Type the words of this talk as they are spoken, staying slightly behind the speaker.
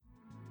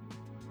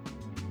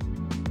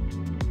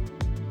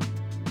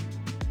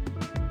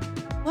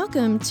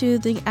Welcome to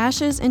the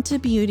Ashes into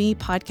Beauty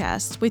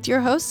podcast with your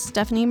host,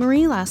 Stephanie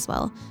Marie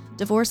Laswell,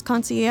 divorce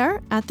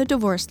concierge at The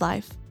Divorce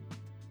Life.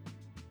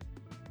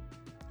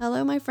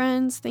 Hello, my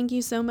friends. Thank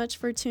you so much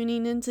for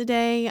tuning in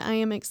today. I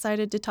am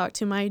excited to talk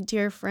to my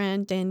dear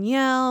friend,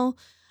 Danielle.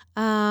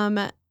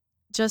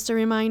 Just a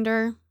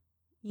reminder,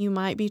 you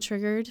might be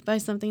triggered by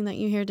something that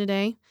you hear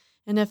today.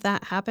 And if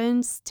that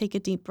happens, take a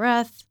deep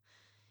breath,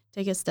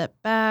 take a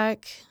step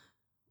back.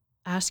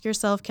 Ask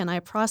yourself, can I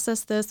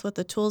process this with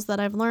the tools that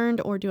I've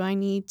learned, or do I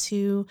need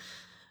to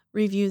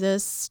review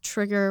this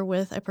trigger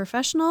with a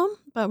professional?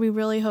 But we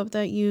really hope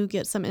that you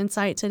get some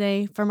insight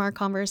today from our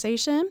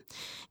conversation.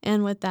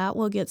 And with that,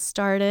 we'll get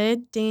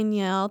started.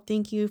 Danielle,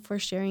 thank you for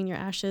sharing your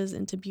Ashes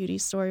into Beauty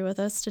story with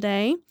us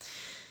today.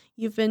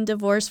 You've been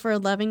divorced for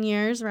 11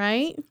 years,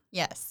 right?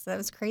 Yes, that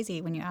was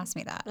crazy when you asked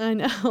me that. I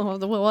know.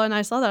 When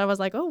I saw that, I was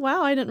like, oh,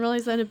 wow, I didn't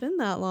realize that it had been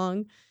that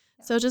long.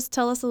 So just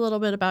tell us a little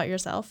bit about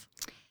yourself.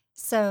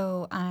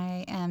 So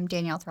I am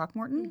Danielle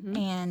Throckmorton,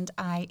 and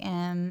I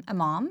am a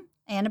mom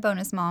and a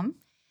bonus mom,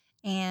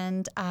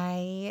 and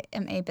I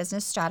am a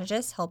business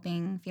strategist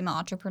helping female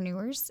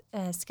entrepreneurs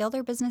scale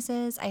their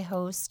businesses. I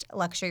host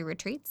luxury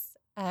retreats,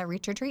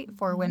 retreat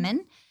for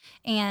women,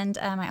 and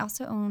I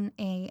also own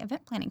a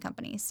event planning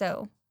company.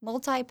 So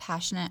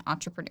multi-passionate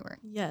entrepreneur.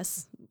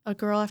 Yes, a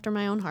girl after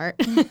my own heart.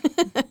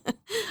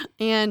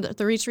 And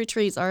the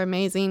retreats are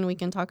amazing. We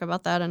can talk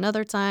about that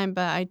another time,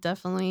 but I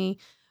definitely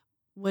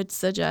would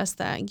suggest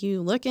that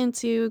you look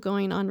into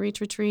going on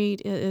retreat.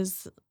 It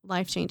is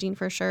life-changing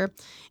for sure.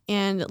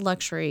 And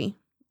luxury,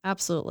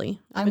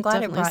 absolutely. I'm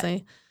glad it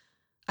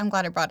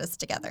brought us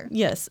together.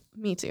 Yes,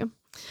 me too.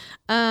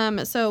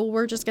 So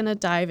we're just going to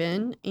dive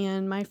in.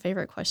 And my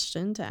favorite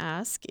question to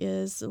ask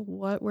is,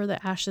 what were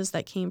the ashes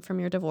that came from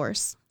your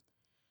divorce?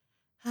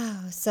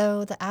 Oh,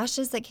 so the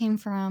ashes that came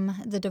from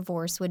the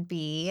divorce would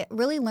be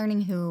really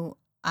learning who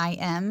I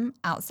am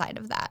outside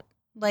of that.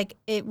 Like,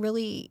 it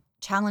really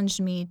challenged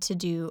me to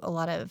do a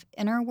lot of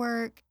inner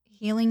work,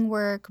 healing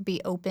work,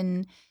 be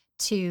open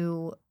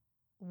to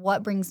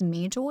what brings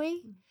me joy.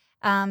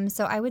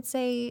 So I would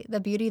say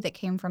the beauty that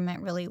came from it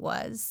really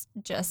was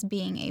just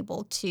being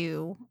able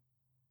to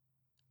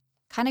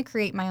kind of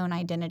create my own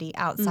identity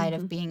outside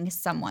of being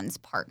someone's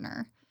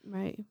partner.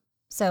 Right.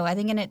 So I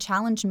think, and it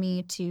challenged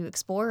me to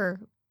explore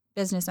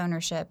business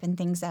ownership and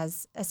things.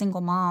 As a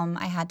single mom,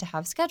 I had to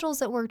have schedules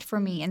that worked for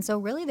me. And so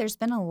really there's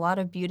been a lot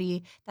of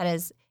beauty that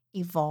has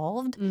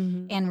evolved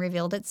and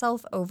revealed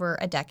itself over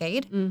a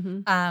decade.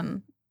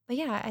 But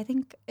yeah, I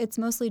think it's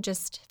mostly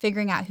just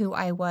figuring out who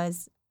I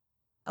was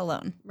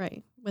alone.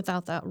 Right.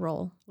 Without that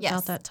role,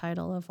 without that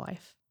title of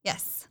wife.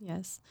 Yes.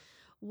 Yes.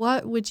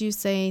 What would you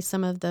say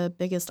some of the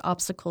biggest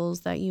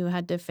obstacles that you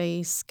had to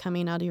face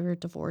coming out of your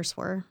divorce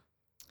were?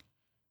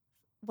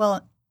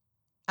 Well,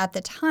 at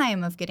the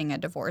time of getting a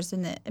divorce,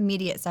 in the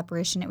immediate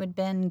separation, it would have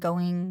been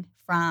going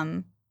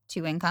from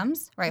two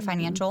incomes, right,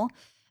 financial,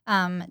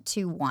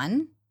 to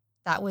one.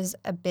 That was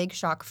a big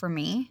shock for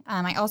me.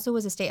 I also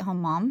was a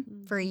stay-at-home mom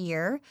for a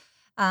year,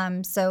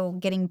 so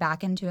getting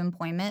back into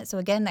employment. So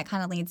again, that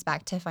kind of leads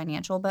back to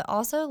financial, but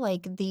also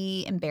like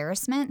the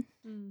embarrassment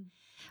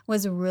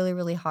was really,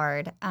 really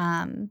hard.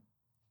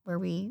 Where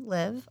we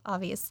live,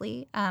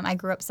 obviously. I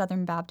grew up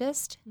Southern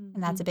Baptist,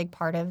 and that's a big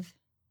part of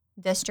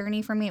this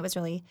journey for me. It was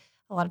really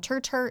a lot of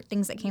church hurt,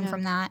 things that came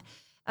from that.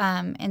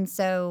 And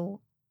so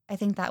I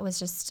think that was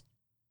just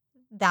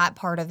that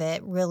part of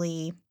it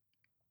really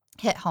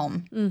hit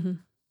home.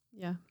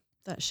 Yeah,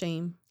 that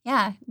shame.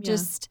 Yeah,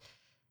 just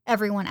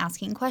everyone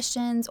asking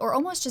questions or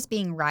almost just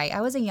being right.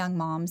 I was a young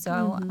mom,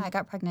 so I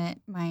got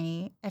pregnant.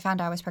 I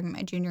found out I was pregnant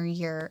my junior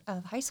year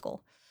of high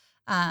school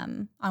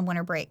on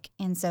winter break.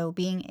 And so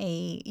being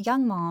a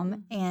young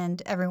mom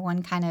and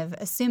everyone kind of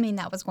assuming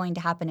that was going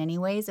to happen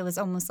anyways, it was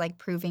almost like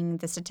proving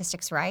the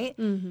statistics right.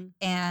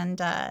 And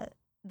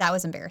that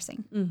was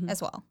embarrassing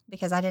as well,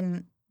 because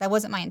that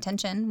wasn't my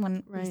intention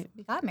when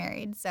we got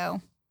married. So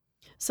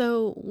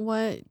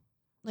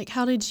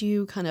how did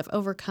you kind of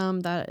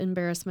overcome that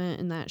embarrassment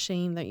and that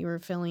shame that you were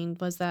feeling?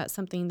 Was that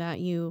something that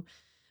you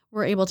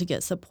were able to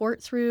get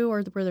support through,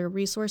 or were there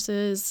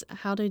resources?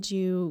 How did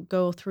you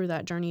go through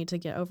that journey to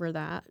get over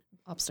that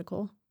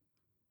obstacle?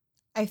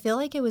 I feel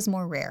like it was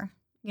more rare.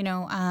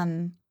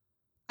 I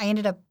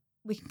ended up,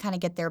 we can kind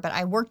of get there, but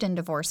I worked in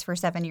divorce for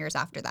 7 years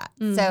after that.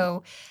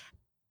 So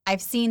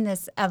I've seen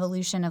this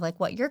evolution of like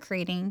what you're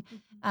creating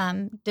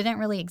didn't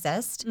really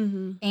exist.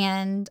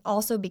 And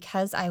also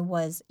because I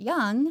was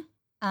young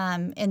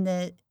in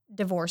the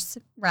divorce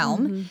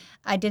realm,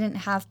 I didn't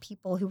have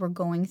people who were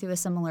going through a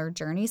similar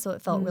journey, so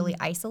it felt really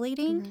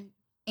isolating.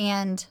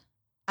 And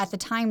at the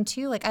time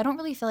too, like I don't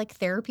really feel like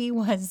therapy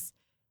was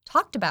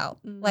talked about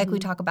like we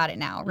talk about it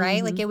now,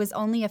 right? Like it was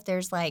only if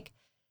there's like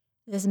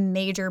this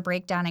major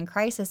breakdown and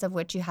crisis of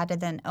which you had to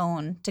then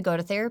own to go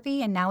to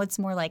therapy, and now it's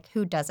more like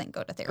who doesn't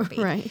go to therapy.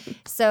 Right.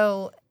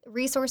 So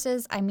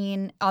resources, I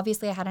mean,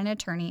 obviously I had an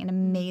attorney, an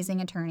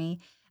amazing attorney.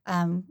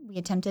 We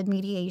attempted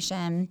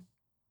mediation,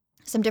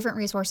 some different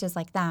resources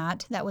like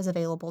that was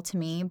available to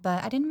me,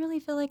 but I didn't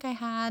really feel like I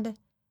had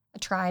a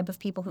tribe of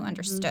people who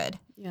understood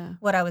Yeah.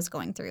 what I was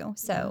going through.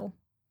 So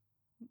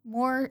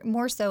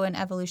more so in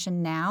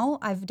evolution now,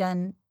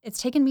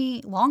 it's taken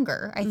me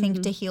longer, I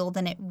think, to heal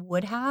than it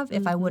would have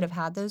if I would have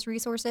had those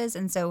resources.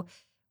 And so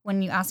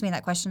when you ask me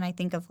that question, I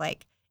think of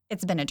like,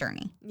 it's been a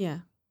journey. Yeah.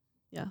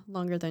 Yeah.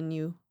 Longer than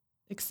you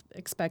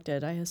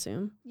expected, I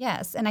assume.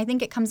 Yes. And I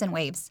think it comes in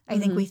waves. I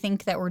think we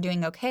think that we're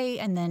doing okay.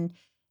 And then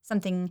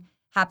something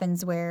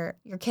happens where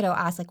your kiddo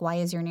asks, like, why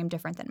is your name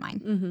different than mine?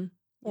 Mm-hmm.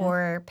 Yeah.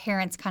 Or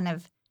parents kind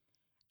of,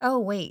 oh,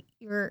 wait,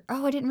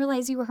 I didn't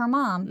realize you were her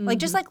mom. Like,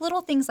 just like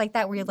little things like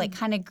that where you're like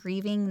kind of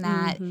grieving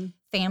that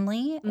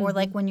family. Or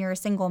like when you're a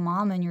single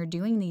mom and you're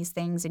doing these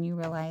things and you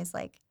realize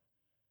like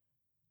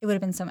it would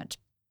have been so much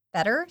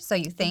better. So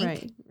you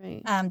think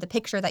Right. The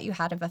picture that you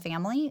had of a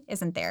family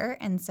isn't there.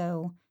 And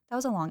so that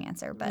was a long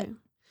answer, but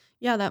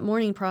yeah, that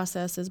mourning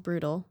process is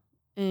brutal,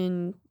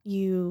 and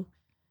you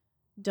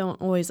don't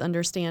always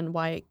understand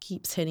why it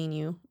keeps hitting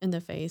you in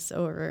the face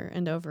over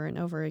and over and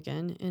over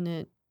again, and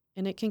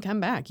it can come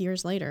back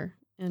years later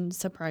and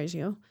surprise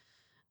you.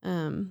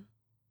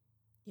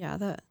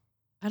 That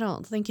I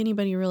don't think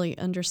anybody really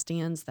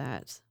understands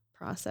that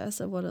process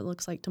of what it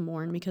looks like to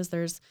mourn, because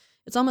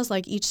it's almost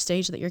like each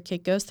stage that your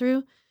kid goes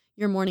through,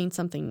 you're mourning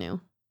something new.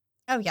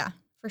 Oh yeah,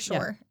 for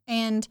sure. Yeah.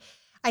 And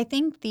I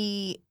think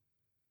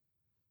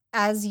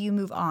as you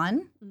move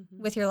on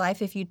with your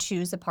life, if you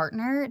choose a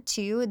partner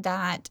too,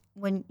 that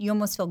when you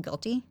almost feel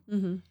guilty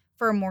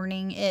for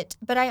mourning it,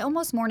 but I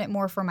almost mourn it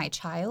more for my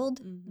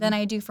child than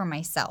I do for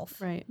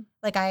myself. Right.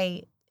 Like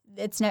it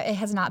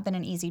has not been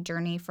an easy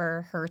journey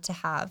for her to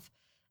have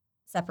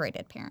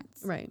separated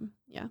parents. Right.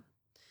 Yeah.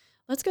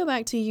 Let's go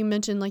back to, you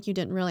mentioned like you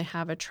didn't really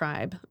have a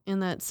tribe,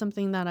 and that's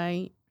something that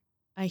I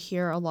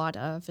hear a lot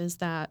of, is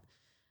that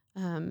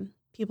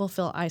people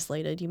feel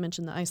isolated. You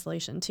mentioned the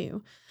isolation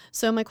too.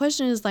 So my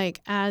question is,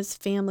 like, as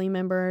family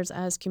members,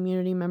 as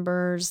community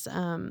members,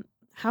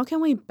 how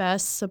can we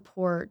best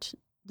support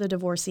the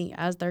divorcee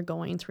as they're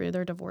going through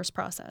their divorce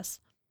process?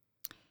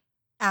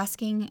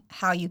 Asking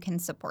how you can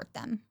support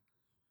them.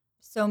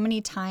 So many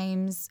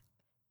times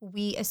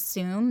we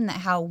assume that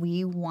how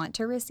we want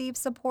to receive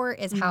support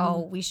is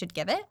how we should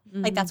give it.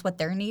 Like that's what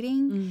they're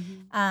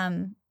needing.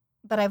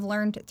 But I've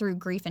learned through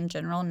grief in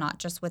general, not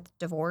just with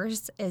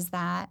divorce, is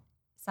that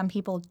some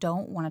people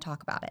don't want to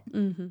talk about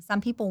it.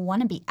 Some people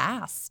want to be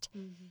asked.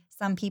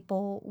 Some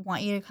people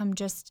want you to come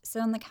just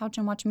sit on the couch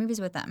and watch movies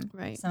with them.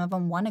 Right. Some of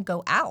them want to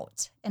go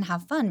out and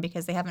have fun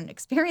because they haven't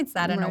experienced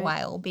that in a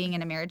while being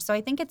in a marriage. So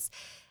I think it's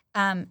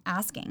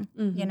asking,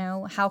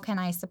 how can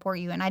I support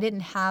you? And I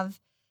didn't have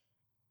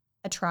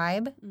a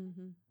tribe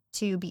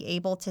to be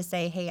able to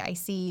say, hey, I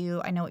see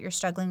you. I know what you're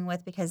struggling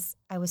with, because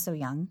I was so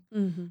young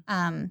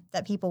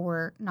that people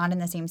were not in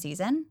the same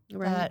season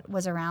that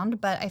was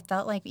around. But I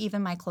felt like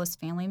even my close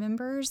family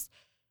members,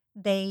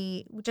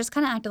 they just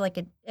kind of acted like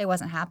it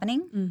wasn't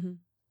happening.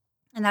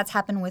 And that's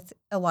happened with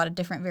a lot of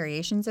different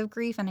variations of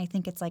grief. And I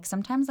think it's like,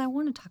 sometimes I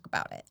want to talk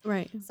about it.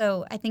 Right.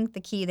 So I think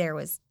the key there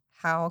was,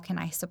 how can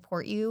I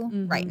support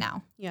you right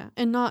now? Yeah.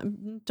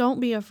 And don't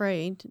be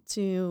afraid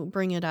to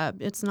bring it up.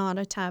 It's not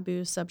a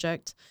taboo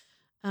subject.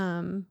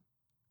 And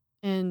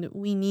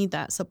we need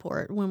that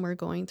support when we're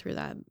going through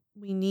that.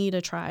 We need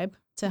a tribe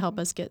to help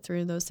us get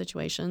through those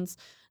situations.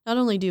 Not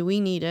only do we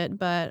need it,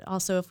 but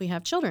also if we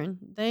have children,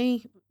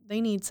 they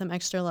need some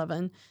extra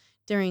loving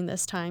during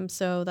this time.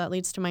 So that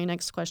leads to my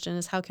next question,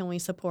 is how can we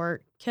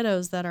support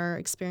kiddos that are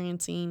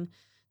experiencing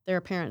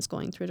their parents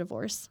going through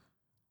divorce?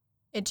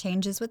 It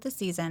changes with the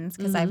seasons,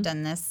 because I've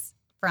done this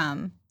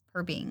from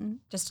her being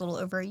just a little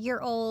over a year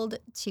old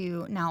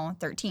to now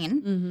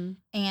 13.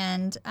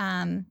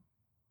 And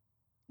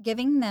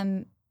giving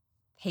them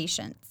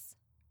patience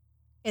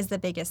is the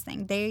biggest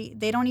thing.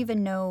 They don't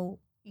even know,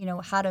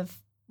 how to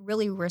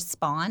really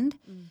respond.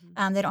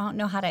 They don't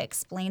know how to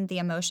explain the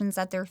emotions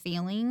that they're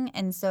feeling.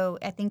 And so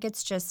I think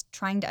it's just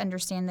trying to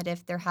understand that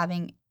if they're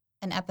having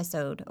an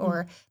episode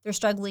or they're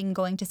struggling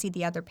going to see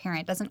the other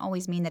parent, doesn't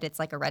always mean that it's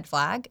like a red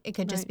flag. It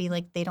could just be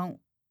like they don't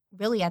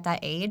really, at that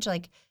age,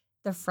 like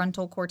the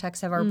frontal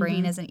cortex of our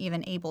brain isn't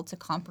even able to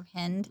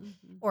comprehend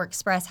or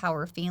express how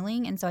we're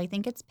feeling. And so I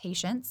think it's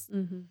patience.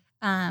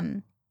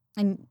 And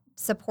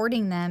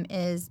supporting them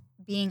is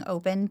being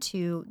open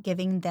to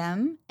giving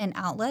them an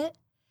outlet.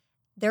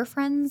 Their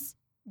friends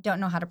don't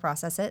know how to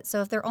process it.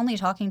 So if they're only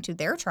talking to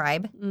their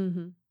tribe,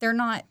 they're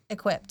not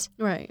equipped.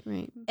 Right.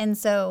 And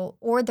so,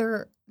 or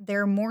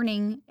they're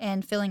mourning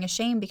and feeling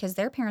ashamed because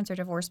their parents are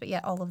divorced, but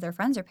yet all of their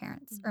friends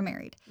are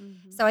married.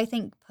 So I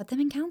think put them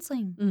in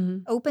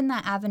counseling. Open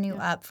that avenue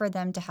up for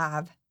them to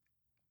have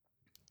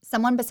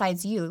someone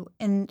besides you,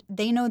 and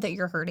they know that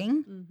you're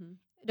hurting,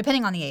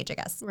 depending on the age, I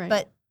guess. Right.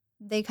 But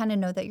they kind of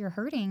know that you're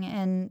hurting,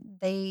 and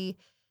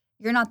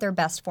you're not their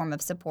best form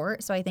of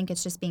support. So I think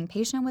it's just being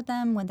patient with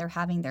them when they're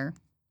having their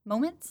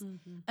moments,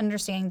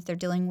 understanding that they're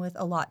dealing with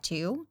a lot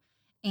too,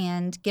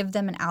 and give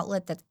them an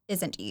outlet that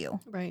isn't you.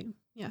 Right.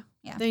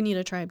 Yeah. They need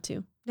a tribe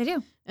too. They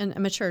do. And a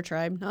mature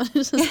tribe, not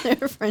just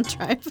their friend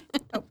tribe.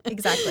 Oh,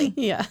 exactly.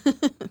 Yeah.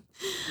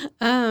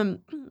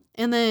 And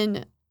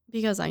then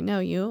because I know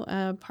you,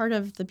 part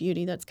of the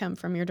beauty that's come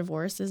from your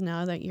divorce is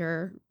now that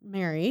you're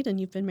married, and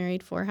you've been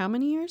married for how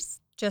many years?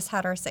 Just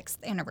had our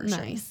 6th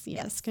anniversary. Nice.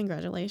 Yes.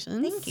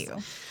 Congratulations. Thank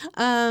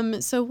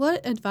you. So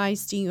what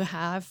advice do you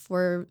have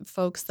for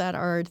folks that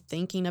are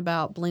thinking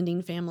about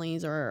blending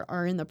families or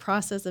are in the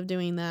process of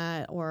doing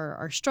that or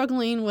are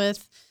struggling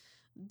with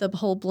the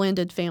whole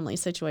blended family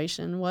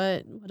situation?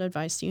 What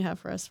advice do you have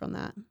for us from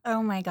that?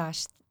 Oh my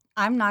gosh.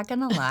 I'm not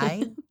going to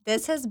lie.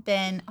 This has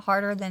been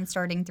harder than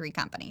starting 3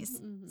 companies.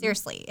 Mhm.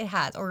 Seriously, it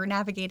has. Or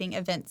navigating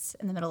events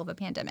in the middle of a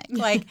pandemic.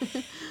 Like,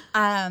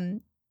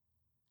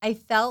 I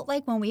felt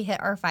like when we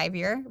hit our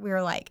 5-year, we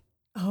were like,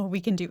 oh,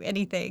 we can do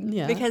anything.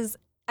 Yeah. Because,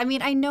 I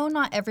mean, I know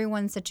not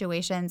everyone's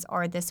situations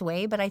are this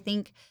way, but I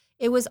think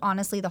it was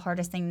honestly the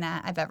hardest thing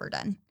that I've ever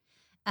done.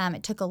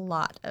 It took a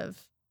lot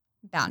of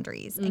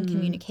boundaries and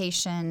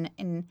communication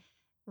and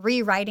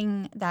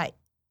rewriting that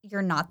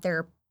you're not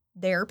their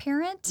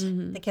parent,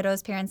 the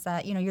kiddo's parents,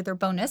 that, you know, you're their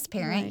bonus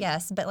parent, Right.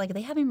 yes, but like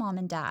they have a mom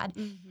and dad.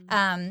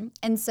 Mhm.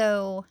 And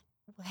so,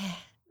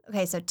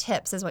 okay, so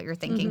tips is what you're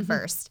thinking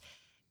first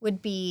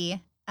would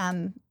be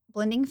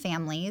blending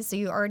families. So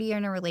you already are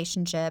in a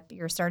relationship,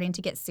 you're starting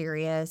to get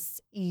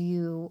serious,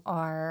 you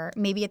are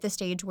maybe at the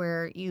stage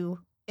where you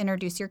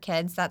introduce your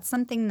kids. That's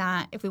something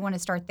that, if we want to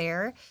start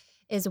there,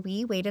 is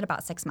we waited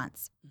about 6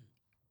 months.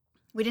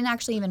 We didn't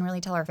actually even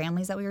really tell our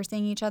families that we were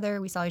seeing each other.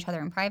 We saw each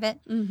other in private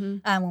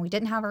when we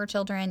didn't have our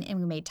children, and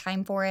we made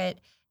time for it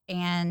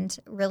and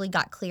really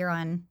got clear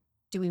on,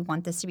 do we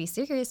want this to be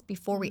serious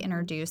before we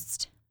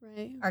introduced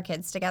Right. our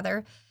kids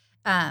together.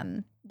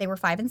 They were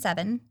 5 and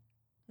 7.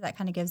 That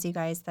kind of gives you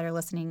guys that are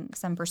listening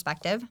some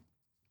perspective.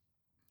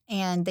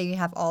 And they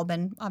have all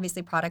been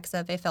obviously products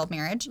of a failed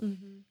marriage.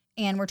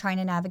 And we're trying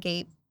to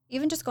navigate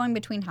even just going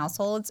between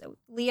households.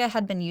 Leah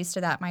had been used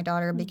to that, my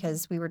daughter,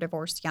 because we were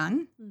divorced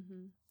young.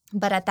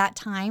 But at that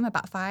time,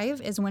 about 5,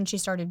 is when she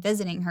started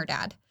visiting her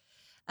dad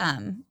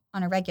on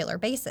a regular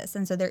basis.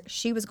 And so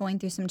she was going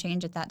through some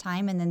change at that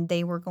time. And then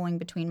they were going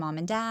between mom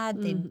and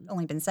dad. They'd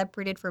only been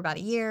separated for about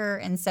a year.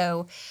 And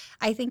so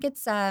I think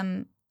it's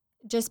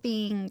just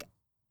being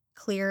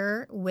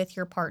clear with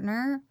your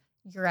partner,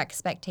 your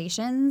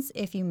expectations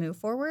if you move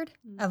forward,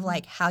 of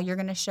like how you're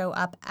going to show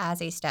up as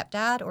a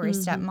stepdad or a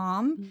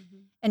stepmom,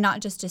 and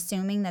not just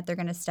assuming that they're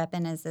going to step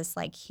in as this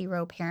like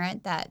hero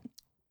parent that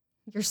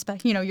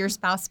your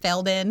spouse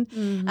failed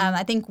in.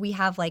 I think we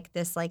have like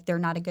this, like they're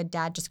not a good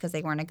dad just because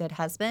they weren't a good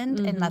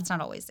husband, and that's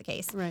not always the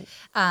case. Right.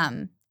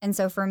 And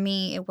so for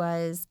me, it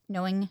was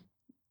knowing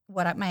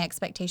what my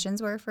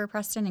expectations were for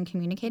Preston and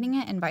communicating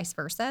it, and vice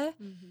versa.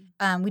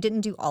 We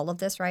didn't do all of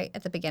this right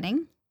at the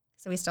beginning,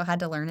 so we still had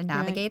to learn to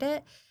navigate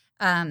it.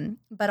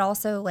 But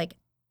also like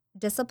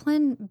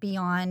discipline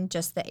beyond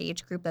just the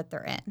age group that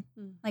they're in.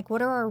 Like,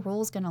 what are our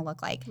rules going to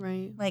look like?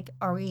 Right. Like,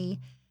 are we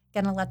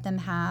going to let them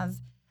have,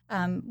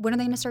 when are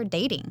they going to start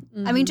dating?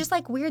 I mean, just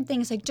like weird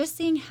things, like just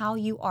seeing how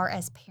you are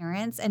as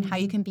parents and how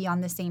you can be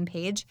on the same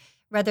page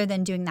rather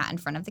than doing that in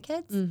front of the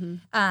kids.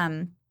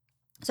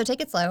 So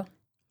take it slow,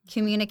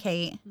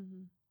 communicate,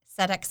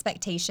 set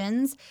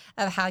expectations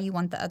of how you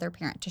want the other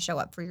parent to show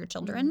up for your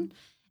children,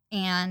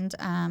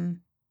 and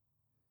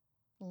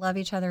love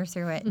each other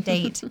through it.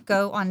 Date,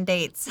 go on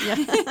dates.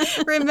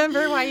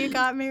 Remember why you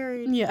got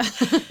married.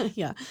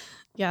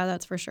 Yeah,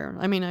 that's for sure.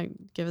 I mean, I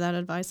give that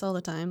advice all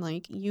the time.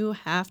 Like, you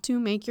have to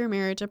make your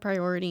marriage a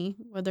priority,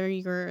 whether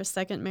you're a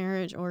second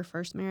marriage or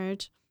first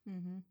marriage.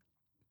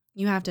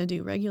 You have to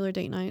do regular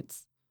date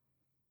nights.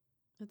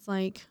 It's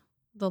like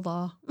the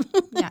law.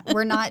 Yeah,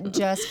 we're not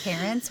just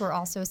parents. We're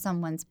also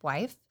someone's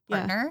wife,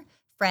 partner,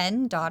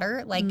 friend,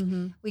 daughter. Like,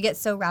 we get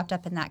so wrapped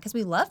up in that because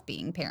we love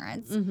being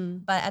parents.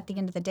 But at the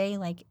end of the day,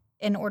 like,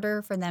 in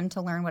order for them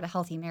to learn what a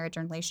healthy marriage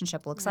and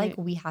relationship looks like,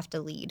 we have to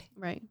lead.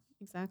 Right,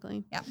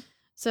 exactly. Yeah.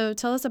 So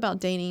tell us about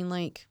dating.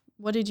 Like,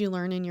 what did you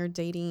learn in your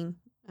dating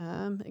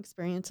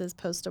experiences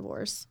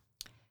post-divorce?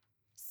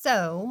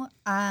 So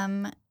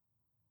another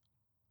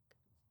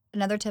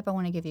tip I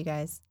want to give you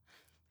guys,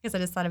 because I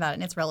just thought about it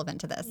and it's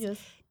relevant to this,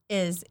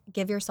 is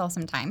give yourself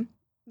some time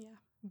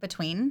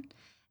between.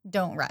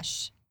 Don't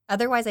rush.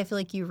 Otherwise, I feel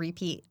like you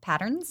repeat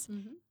patterns.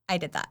 I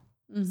did that.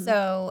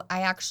 So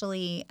I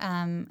actually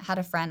had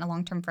a friend, a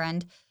long-term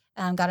friend,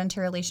 got into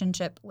a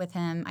relationship with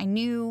him. I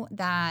knew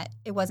that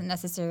it wasn't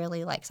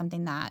necessarily like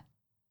something that,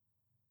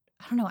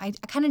 I don't know, I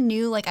kind of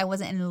knew like I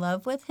wasn't in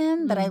love with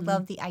him, but I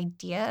loved the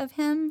idea of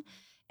him.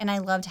 And I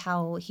loved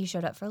how he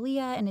showed up for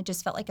Leah, and it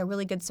just felt like a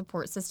really good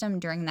support system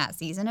during that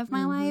season of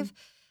my life.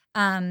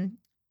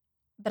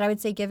 But I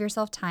would say give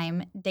yourself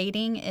time.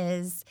 Dating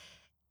is,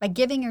 by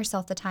giving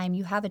yourself the time,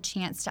 you have a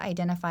chance to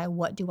identify,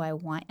 what do I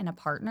want in a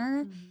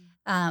partner?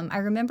 I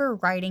remember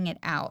writing it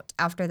out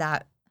after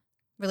that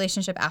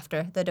relationship,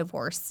 after the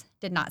divorce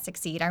did not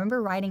succeed. I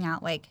remember writing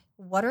out, like,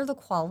 what are the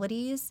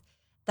qualities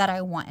that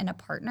I want in a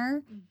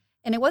partner?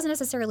 And it wasn't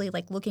necessarily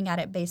like looking at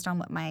it based on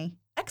what my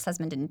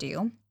ex-husband didn't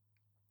do.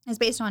 It's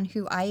based on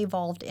who I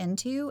evolved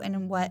into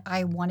and what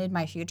I wanted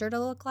my future to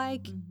look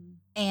like,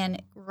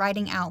 and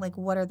writing out, like,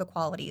 what are the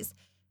qualities?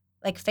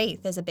 Like,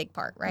 faith is a big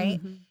part,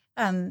 right?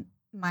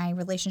 my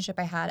relationship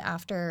I had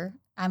after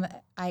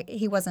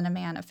he wasn't a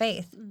man of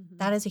faith. Mm-hmm.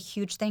 That is a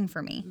huge thing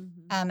for me.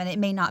 Mm-hmm. And it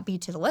may not be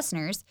to the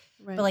listeners,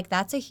 Right. but like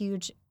that's a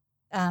huge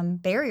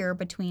barrier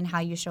between how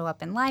you show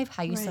up in life,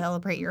 how you Right.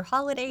 celebrate your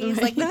holidays.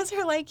 Right. Like those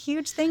are like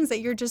huge things that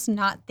you're just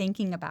not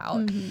thinking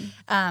about. Mm-hmm.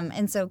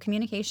 And so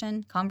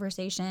communication,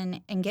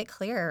 conversation, and get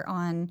clear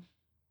on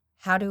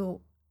how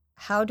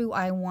do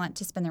I want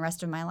to spend the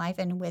rest of my life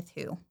and with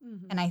who.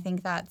 Mm-hmm. And I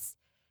think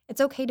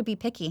it's okay to be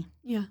picky.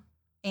 Yeah.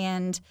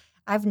 And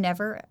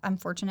I'm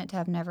fortunate to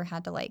have never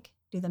had to like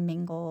do the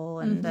mingle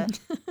and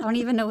Mm-hmm. I don't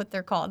even know what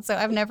they're called. So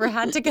I've never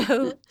had to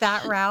go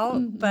that route,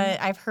 Mm-hmm.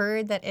 but I've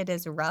heard that it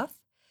is rough.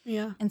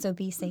 Yeah. And so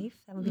be safe.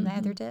 That would be my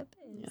other tip.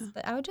 Yeah.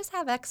 But I would just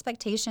have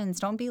expectations.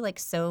 Don't be like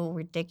so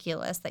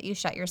ridiculous that you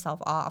shut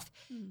yourself off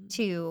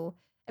to,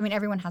 I mean,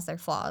 everyone has their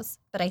flaws,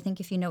 but I think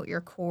if you know what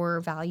your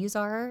core values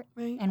are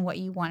Right. and what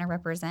you want to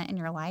represent in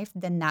your life,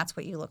 then that's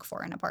what you look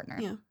for in a partner.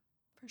 Yeah,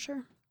 for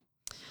sure.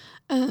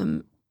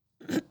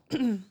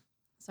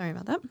 Sorry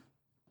about that.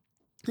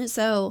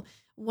 So,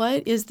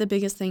 what is the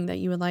biggest thing that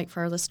you would like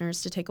for our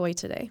listeners to take away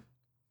today?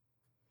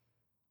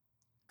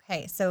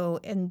 Okay, so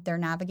in they're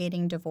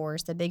navigating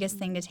divorce, the biggest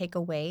thing to take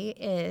away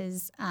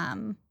is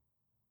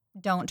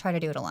don't try to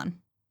do it alone.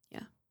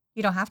 Yeah.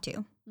 You don't have to.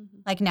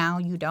 Mm-hmm. Like now,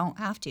 you don't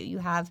have to. You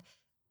have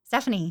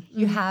Stephanie.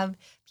 You have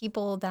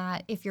people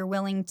that if you're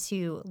willing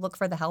to look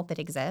for the help, it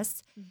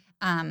exists.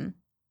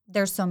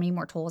 There's so many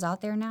more tools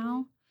out there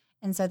now.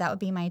 And so that would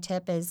be my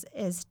tip is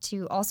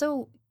to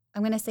also,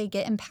 I'm going to say,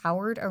 get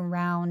empowered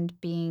around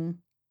being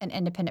an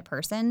independent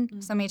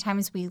person. So many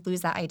times we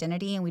lose that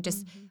identity and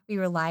we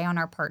rely on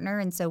our partner.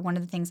 And so one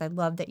of the things I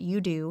love that you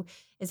do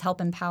is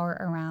help empower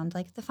around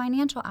like the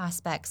financial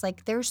aspects.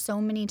 Like there's so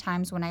many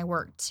times when I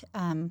worked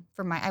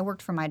for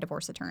my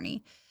divorce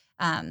attorney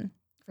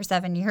for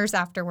 7 years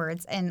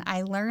afterwards. And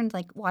I learned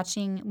like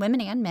watching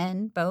women and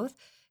men both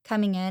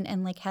coming in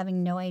and like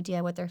having no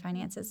idea what their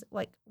finances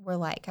were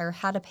like or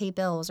how to pay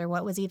bills or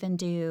what was even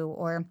due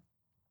or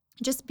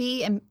just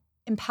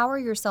empower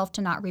yourself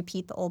to not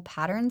repeat the old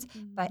patterns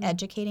by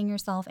educating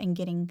yourself and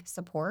getting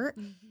support.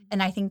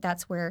 And I think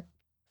that's where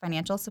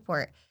financial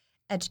support,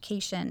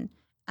 education,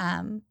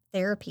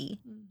 therapy,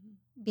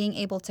 being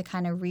able to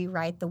kind of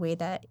rewrite the way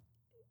that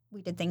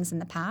we did things in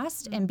the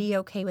past and be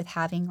okay with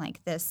having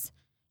like this.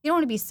 You don't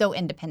want to be so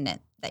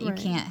independent that you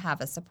can't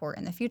have a support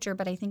in the future,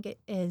 but I think it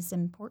is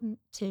important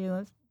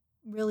to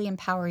really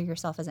empower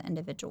yourself as an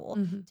individual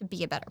to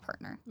be a better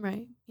partner.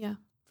 Right. Yeah,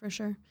 for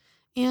sure.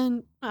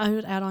 And I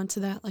would add on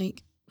to that,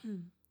 like,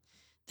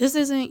 this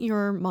isn't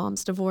your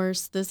mom's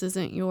divorce. This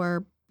isn't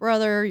your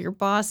brother, your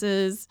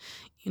boss's,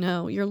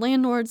 your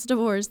landlord's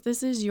divorce.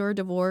 This is your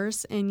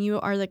divorce, and you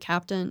are the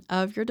captain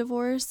of your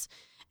divorce.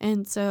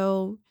 And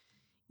so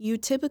you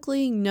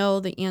typically know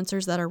the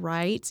answers that are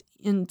right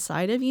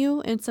inside of you,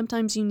 and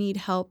sometimes you need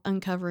help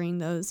uncovering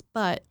those.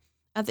 But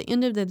at the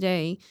end of the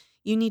day,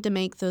 you need to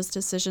make those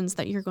decisions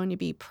that you're going to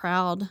be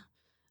proud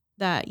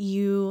that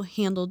you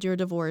handled your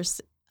divorce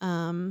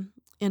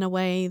in a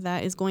way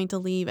that is going to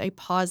leave a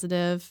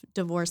positive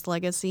divorce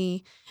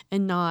legacy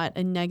and not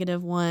a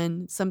negative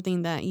one,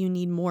 something that you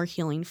need more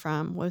healing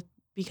from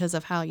because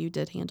of how you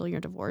did handle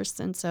your divorce.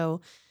 And so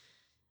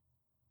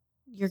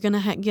you're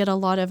going to get a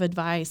lot of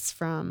advice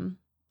from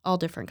all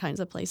different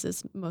kinds of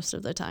places most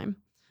of the time.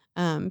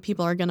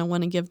 People are going to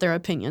want to give their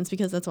opinions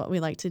because that's what we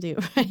like to do,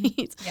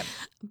 right? Yep.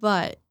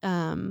 But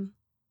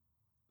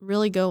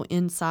really go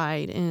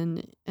inside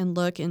and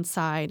look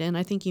inside. And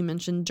I think you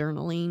mentioned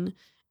journaling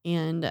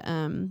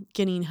and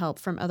getting help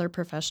from other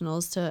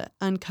professionals to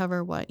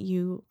uncover what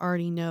you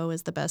already know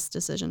is the best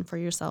decision for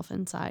yourself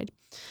inside.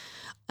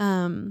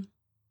 I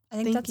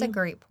think that's a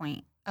great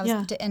point.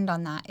 To end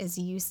on that is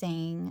you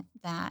saying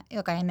that,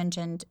 okay, I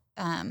mentioned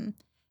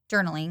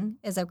journaling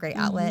is a great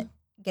outlet,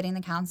 getting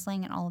the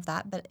counseling and all of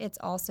that, but it's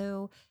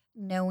also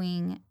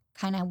knowing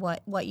kind of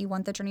what you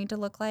want the journey to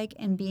look like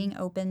and being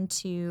open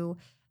to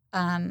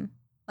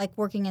like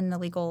working in the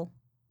legal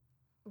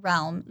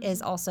realm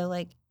is also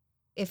like,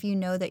 if you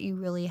know that you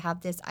really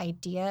have this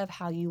idea of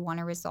how you want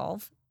to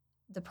resolve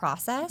the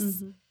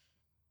process,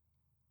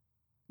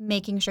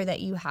 making sure that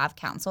you have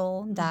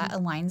counsel that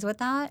aligns with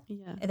that,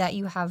 that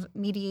you have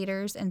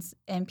mediators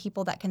and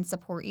people that can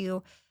support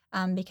you,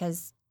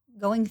 because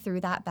going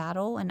through that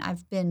battle, and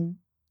I've been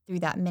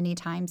through that many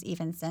times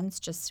even since,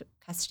 just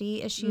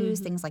custody issues,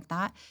 things like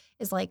that,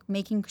 is like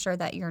making sure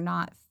that you're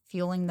not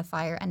fueling the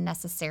fire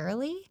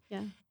unnecessarily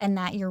and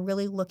that you're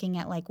really looking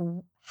at like,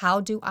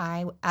 how do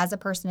I, as a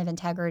person of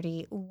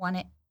integrity, want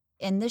to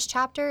end this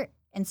chapter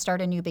and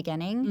start a new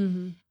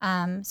beginning?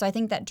 So I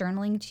think that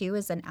journaling too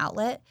is an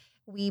outlet.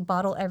 We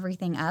bottle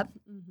everything up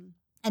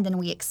and then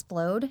we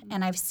explode.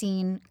 And I've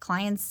seen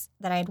clients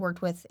that I had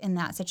worked with in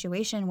that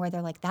situation where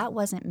they're like, that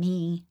wasn't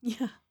me.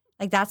 Yeah.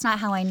 Like, that's not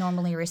how I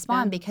normally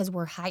respond because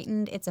we're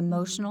heightened. It's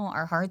emotional.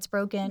 Our heart's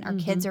broken. Our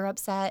kids are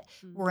upset.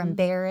 We're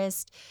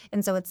embarrassed.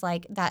 And so it's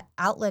like that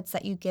outlets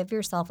that you give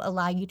yourself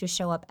allow you to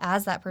show up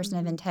as that person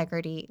of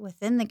integrity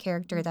within the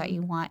character that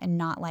you want and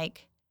not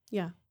like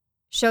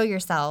show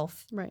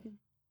yourself. Right.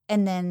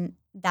 And then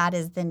that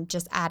is then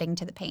just adding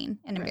to the pain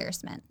and Right.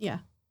 embarrassment. Yeah.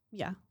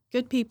 Yeah.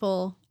 Good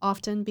people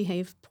often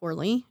behave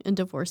poorly in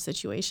divorce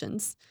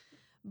situations.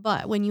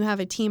 But when you have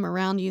a team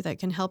around you that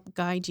can help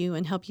guide you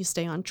and help you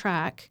stay on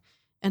track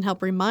and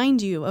help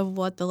remind you of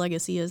what the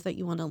legacy is that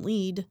you want to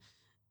lead,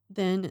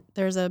 then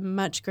there's a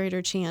much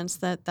greater chance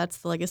that that's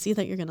the legacy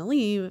that you're going to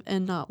leave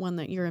and not one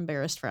that you're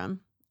embarrassed from.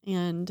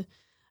 And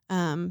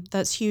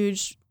that's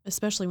huge,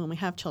 especially when we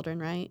have children,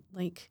 right?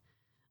 Like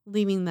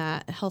leaving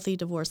that healthy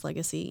divorce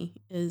legacy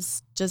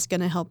is just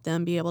going to help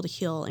them be able to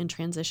heal and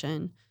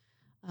transition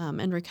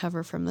and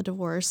recover from the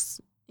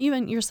divorce.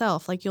 Even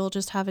yourself, like you'll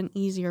just have an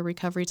easier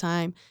recovery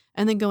time.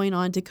 And then going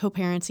on to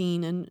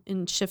co-parenting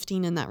and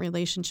shifting in that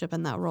relationship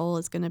and that role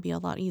is going to be a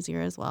lot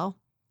easier as well.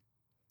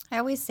 I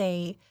always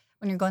say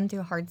when you're going through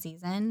a hard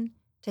season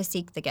to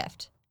seek the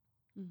gift.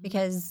 Mm-hmm.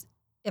 Because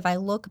if I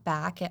look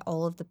back at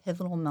all of the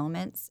pivotal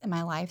moments in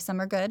my life, some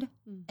are good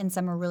and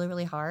some are really,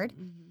 really hard.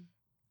 Mm-hmm.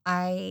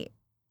 I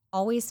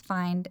always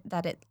find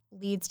that it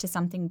leads to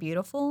something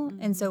beautiful.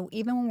 Mm-hmm. And so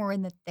even when we're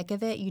in the thick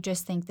of it, you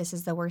just think this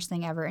is the worst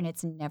thing ever and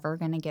it's never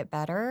going to get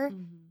better.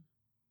 Mm-hmm.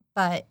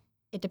 But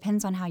it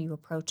depends on how you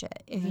approach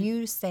it. If Right.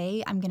 you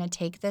say, I'm going to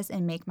take this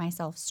and make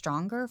myself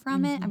stronger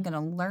from it, I'm going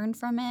to learn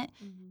from it.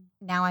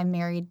 Now I'm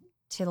married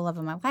to the love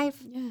of my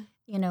life. Yeah.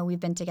 You know, we've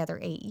been together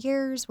 8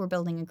 years. We're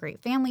building a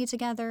great family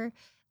together.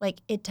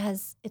 Like it's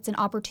an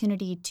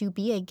opportunity to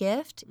be a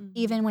gift,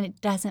 even when it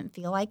doesn't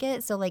feel like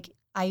it. So like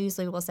I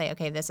usually will say,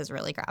 okay, this is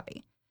really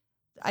crappy.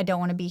 I don't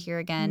want to be here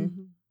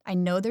again. I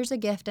know there's a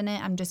gift in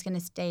it. I'm just going to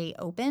stay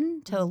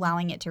open to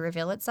allowing it to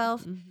reveal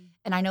itself.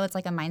 And I know it's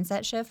like a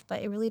mindset shift,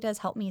 but it really does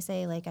help me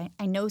say, like,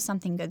 I know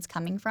something good's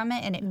coming from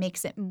it, and it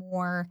makes it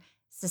more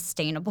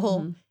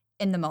sustainable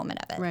in the moment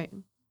of it. Right,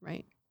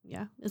 right.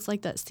 Yeah. It's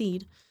like that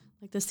seed.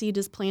 Like the seed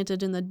is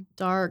planted in the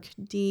dark,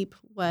 deep,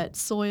 wet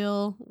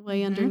soil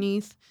way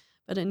underneath,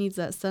 but it needs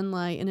that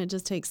sunlight, and it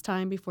just takes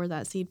time before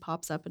that seed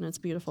pops up in its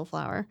beautiful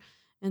flower.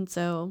 And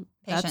so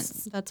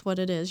that's what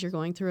it is. You're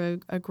going through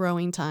a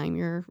growing time.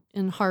 You're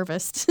in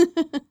harvest.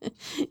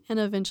 And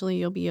eventually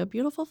you'll be a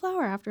beautiful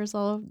flower after it's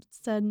all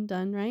said and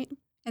done, right?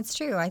 It's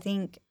true. I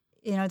think,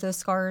 you know, those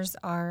scars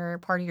are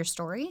part of your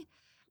story.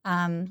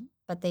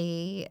 But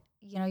they,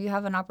 you know, you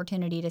have an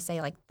opportunity to say,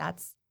 like,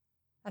 that's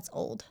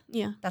old.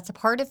 Yeah. That's a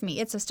part of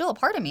me. It's still a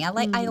part of me. I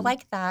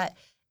like that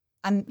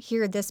I'm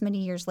here this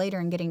many years later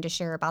and getting to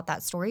share about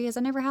that story, as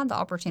I never had the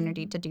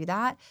opportunity to do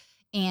that.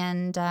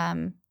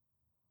 And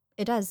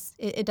it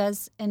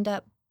does end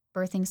up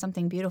birthing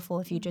something beautiful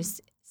if you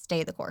just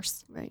stay the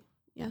course. Right.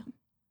 Yeah.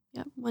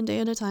 Yeah. One day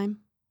at a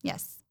time.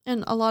 Yes.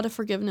 And a lot of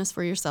forgiveness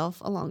for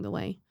yourself along the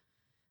way.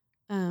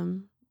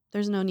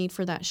 There's no need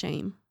for that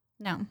shame.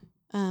 No.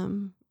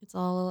 It's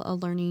all a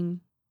learning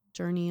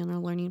journey and a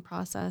learning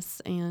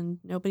process, and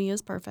nobody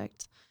is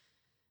perfect.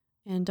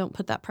 And don't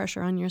put that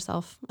pressure on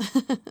yourself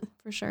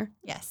for sure.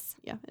 Yes.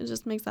 Yeah. It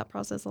just makes that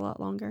process a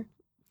lot longer.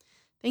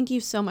 Thank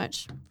you so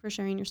much for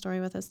sharing your story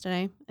with us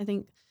today. I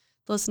think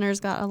listeners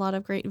got a lot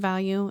of great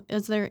value.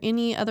 Is there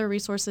any other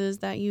resources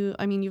that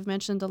you've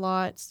mentioned a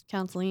lot,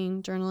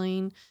 counseling,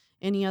 journaling,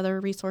 any other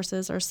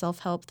resources or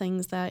self-help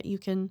things that you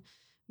can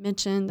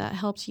mention that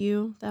helped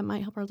you that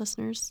might help our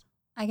listeners?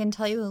 I can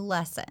tell you a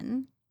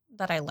lesson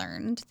that I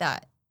learned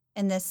that,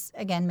 and this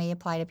again may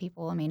apply to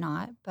people, it may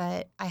not,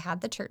 but I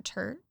had the church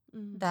hurt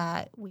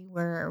that we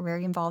were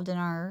very involved in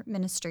our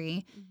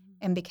ministry,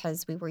 and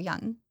because we were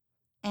young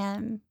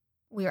and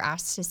we were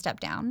asked to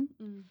step down.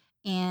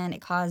 And it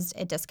caused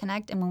a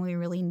disconnect. And when we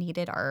really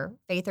needed our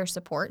faith or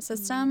support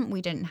system,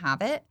 we didn't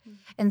have it.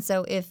 And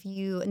so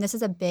and this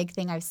is a big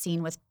thing I've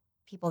seen with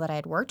people that I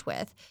had worked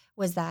with,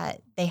 was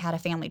that they had a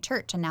family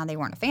church and now they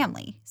weren't a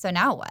family. So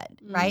now what,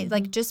 right?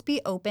 Like just be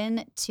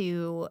open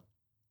to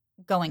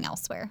going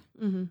elsewhere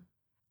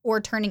or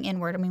turning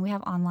inward. I mean, we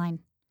have online.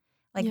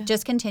 Like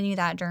just continue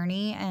that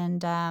journey.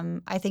 And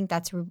I think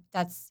that's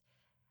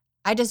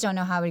I just don't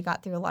know how we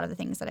got through a lot of the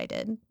things that I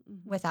did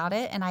without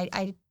it. And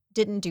I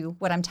didn't do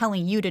what I'm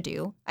telling you to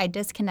do. I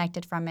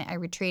disconnected from it. I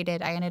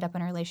retreated. I ended up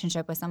in a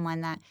relationship with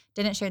someone that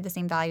didn't share the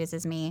same values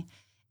as me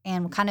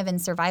and kind of in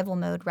survival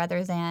mode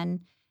rather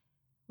than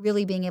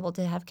really being able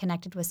to have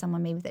connected with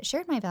someone maybe that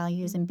shared my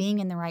values and being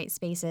in the right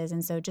spaces.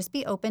 And so just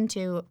be open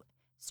to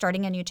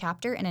starting a new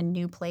chapter in a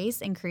new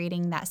place and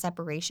creating that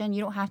separation.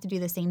 You don't have to do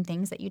the same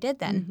things that you did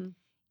then.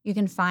 You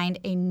can find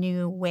a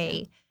new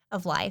way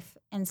of life.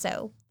 And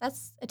so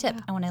that's a tip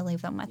I want to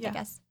leave them with, I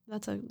guess.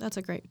 That's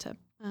a great tip.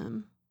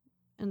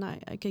 And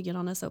I could get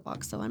on a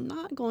soapbox, so I'm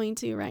not going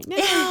to right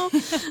now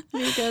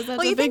because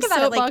that's a big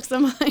soapbox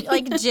of mine.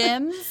 Like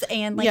gyms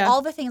and like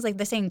all the things, like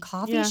the same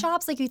coffee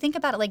shops. Like you think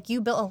about it, like you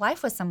built a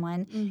life with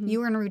someone, you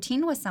were in a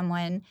routine with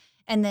someone,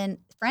 and then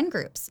friend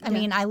groups. I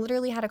mean, I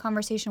literally had a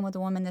conversation with a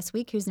woman this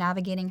week who's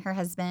navigating her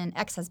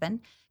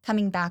ex-husband,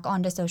 coming back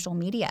onto social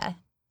media.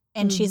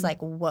 And she's like,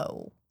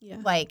 whoa,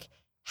 like,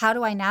 how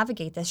do I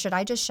navigate this? Should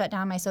I just shut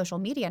down my social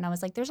media? And I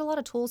was like, there's a lot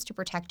of tools to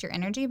protect your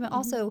energy, but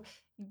also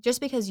just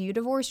because you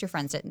divorced, your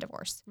friends didn't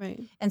divorce.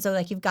 Right. And so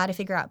like you've got to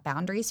figure out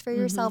boundaries for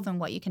yourself and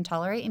what you can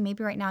tolerate. And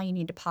maybe right now you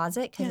need to pause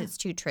it because it's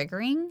too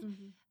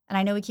triggering. And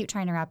I know we keep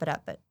trying to wrap it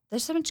up, but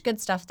there's so much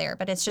good stuff there.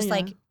 But it's just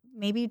like,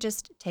 maybe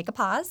just take a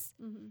pause,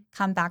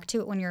 come back to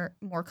it when you're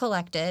more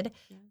collected,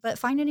 but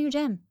find a new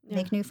gym,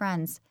 make new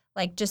friends.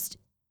 Like, just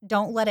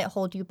don't let it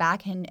hold you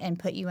back and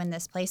put you in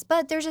this place.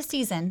 But there's a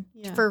season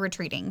for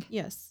retreating.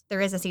 Yes.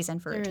 There is a season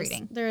for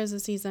retreating. There is a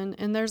season.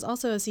 And there's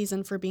also a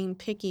season for being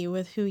picky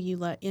with who you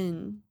let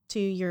in to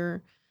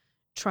your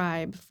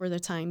tribe for the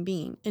time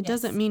being. It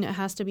doesn't mean it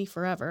has to be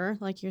forever.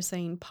 Like you're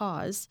saying,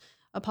 pause.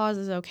 A pause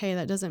is okay.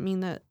 That doesn't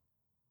mean that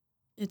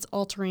it's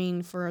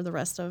altering for the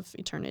rest of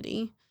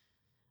eternity.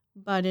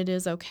 But it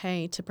is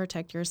okay to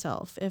protect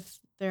yourself. If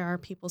there are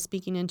people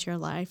speaking into your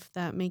life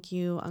that make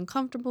you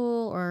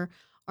uncomfortable or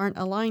aren't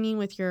aligning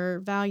with your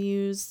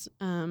values,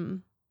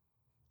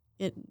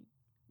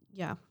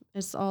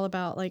 it's all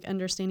about like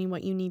understanding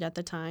what you need at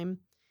the time,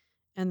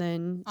 and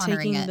then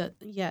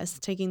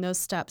taking those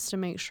steps to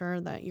make sure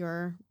that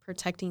you're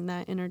protecting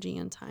that energy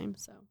and time.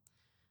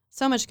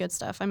 So much good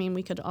stuff. I mean,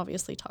 we could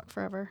obviously talk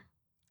forever.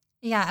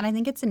 Yeah, and I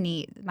think it's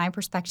my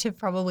perspective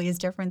probably is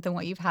different than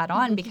what you've had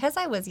on because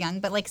I was young,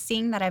 but like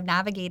seeing that I've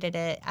navigated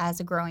it as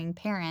a growing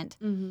parent,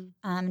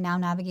 now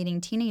navigating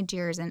teenage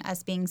years and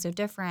us being so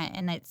different,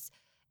 and it's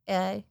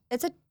a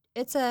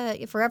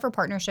forever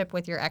partnership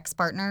with your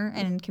ex-partner,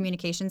 and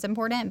communication's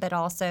important, but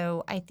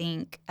also I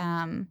think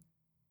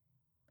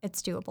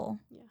it's doable.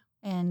 Yeah.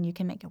 And you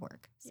can make it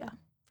work. So. Yeah,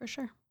 for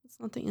sure.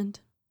 It's not the end.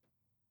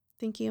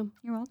 Thank you.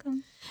 You're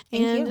welcome.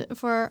 Thank you.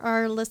 For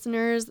our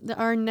listeners,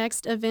 our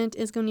next event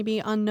is going to be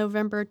on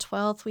November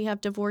 12th. We have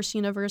Divorce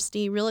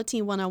University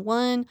Realty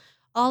 101.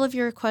 All of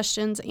your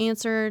questions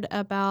answered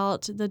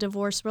about the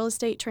divorce real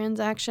estate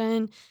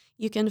transaction.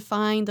 You can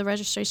find the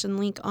registration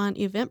link on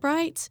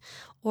Eventbrite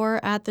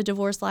or at the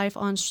Divorce Life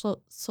on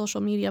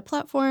social media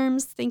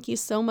platforms. Thank you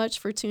so much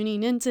for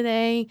tuning in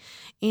today,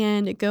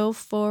 and go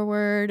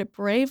forward,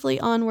 bravely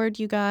onward,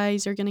 you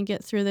guys. You're going to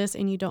get through this,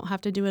 and you don't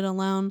have to do it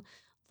alone.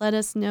 Let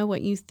us know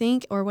what you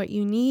think or what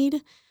you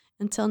need.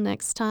 Until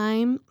next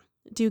time,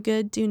 do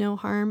good, do no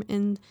harm,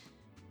 and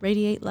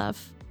radiate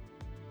love.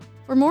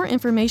 For more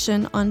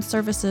information on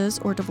services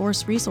or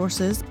divorce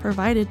resources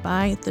provided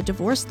by The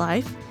Divorce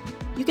Life,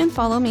 you can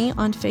follow me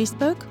on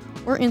Facebook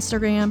or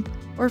Instagram,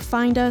 or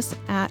find us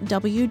at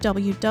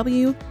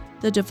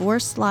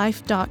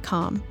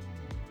www.thedivorcelife.com.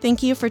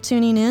 Thank you for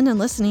tuning in and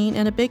listening,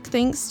 and a big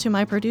thanks to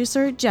my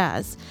producer,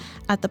 Jazz,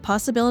 at the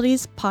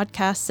Possibilities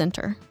Podcast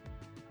Center.